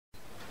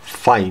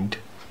Find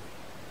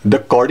the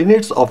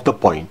coordinates of the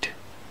point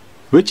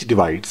which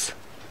divides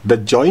the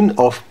join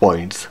of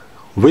points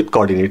with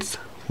coordinates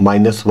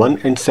 -1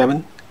 and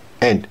 7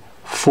 and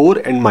 4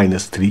 and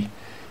 -3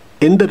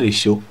 in the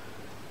ratio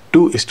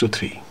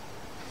 2:3.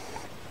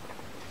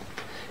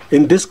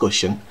 In this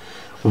question,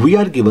 we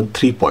are given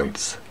 3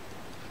 points.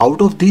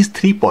 Out of these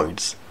 3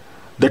 points,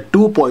 the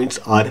 2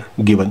 points are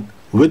given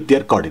with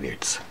their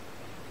coordinates,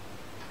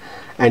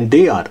 and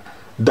they are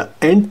the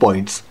end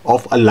points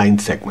of a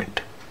line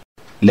segment.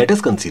 Let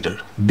us consider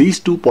these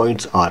 2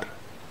 points are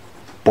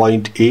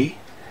point A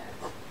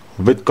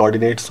with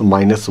coordinates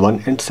 -1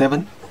 and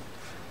 7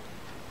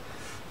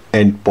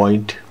 and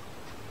point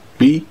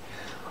B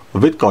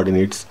with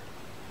coordinates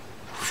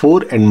 4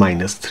 and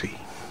 -3,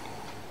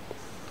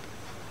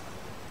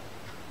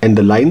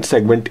 and the line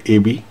segment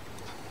AB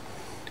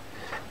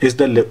is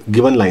the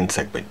given line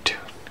segment.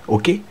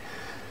 Okay,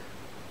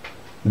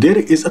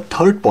 there is a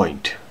third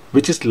point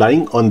which is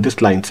lying on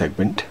this line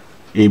segment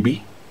AB.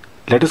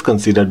 Let us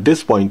consider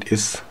this point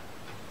is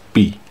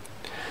P.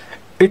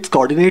 Its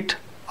coordinates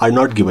are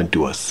not given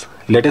to us.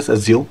 Let us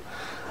assume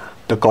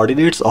the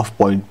coordinates of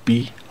point P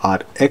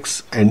are X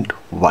and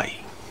Y.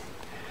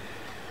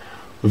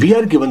 We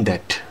are given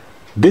that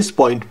this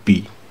point P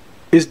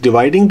is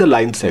dividing the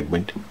line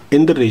segment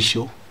in the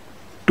ratio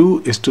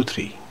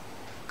 2:3,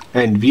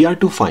 and we are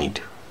to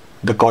find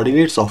the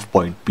coordinates of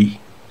point P.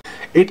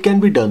 It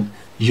can be done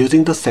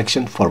using the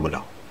section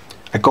formula.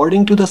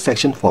 According to the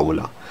section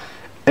formula,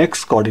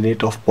 X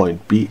coordinate of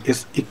point P is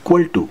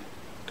equal to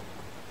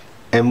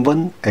m1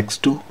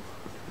 x2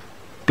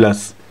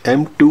 plus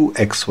m2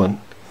 x1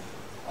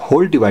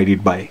 whole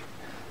divided by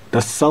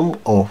the sum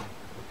of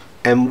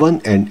m1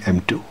 and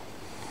m2,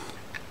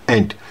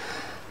 and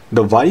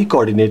the Y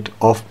coordinate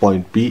of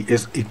point P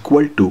is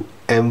equal to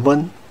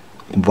m1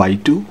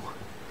 y2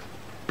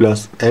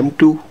 plus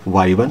m2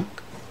 y1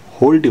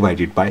 whole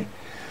divided by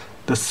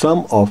the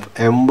sum of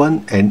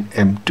m1 and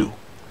m2.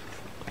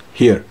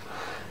 Here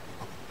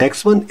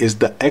x1 is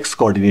the x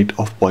coordinate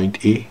of point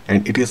A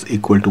and it is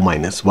equal to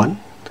 -1.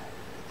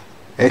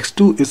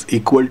 x2 is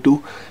equal to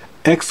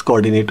x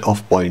coordinate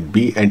of point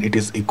B and it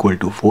is equal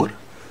to 4.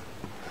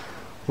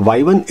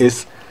 y1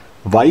 is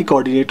y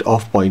coordinate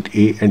of point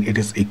A and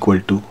it is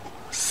equal to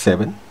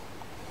 7.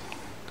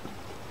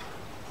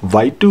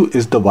 y2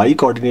 is the y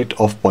coordinate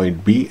of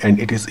point B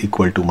and it is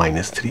equal to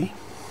 -3.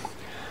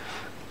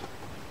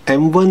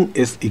 m1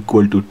 is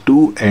equal to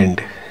 2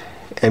 and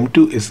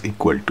m2 is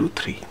equal to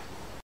 3.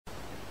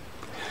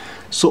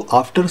 So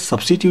after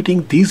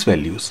substituting these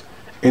values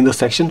in the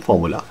section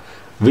formula,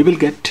 we will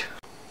get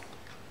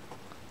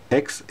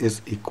x is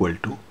equal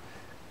to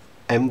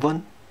m1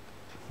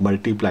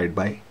 multiplied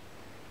by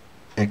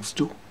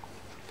x2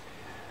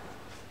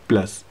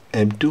 plus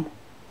m2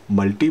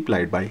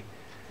 multiplied by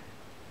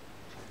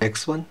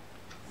x1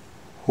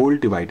 whole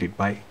divided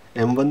by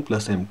m1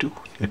 plus m2.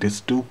 It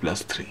is 2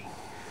 plus 3.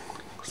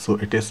 So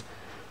it is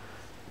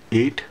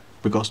 8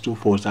 because 2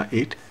 4s are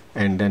 8,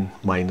 and then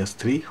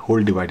 -3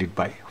 whole divided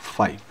by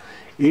 5.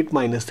 8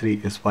 minus 3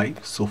 is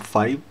 5. So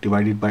 5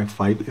 divided by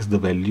 5 is the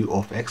value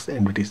of x,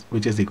 and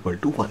which is equal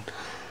to 1.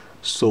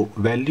 So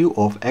value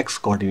of x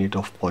coordinate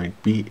of point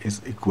P is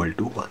equal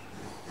to 1.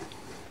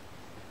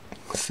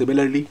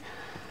 Similarly,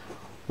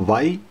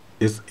 y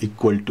is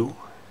equal to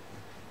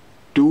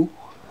 2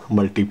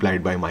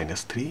 multiplied by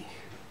 -3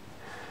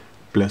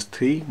 plus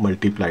 3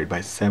 multiplied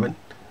by 7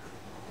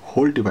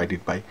 whole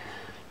divided by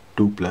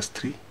 2 plus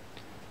 3.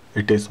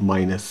 It is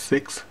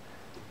 -6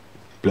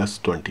 plus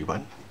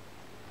 21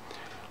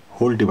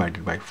 whole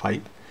divided by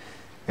 5,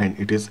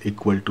 and it is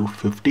equal to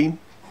 15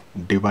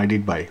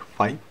 divided by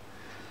 5.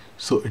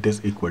 So it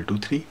is equal to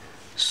 3.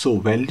 So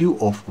value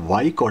of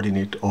y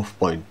coordinate of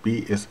point P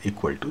is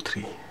equal to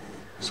 3.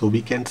 So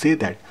we can say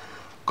that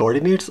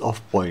coordinates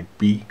of point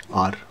P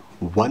are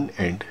 1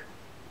 and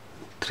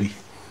 3.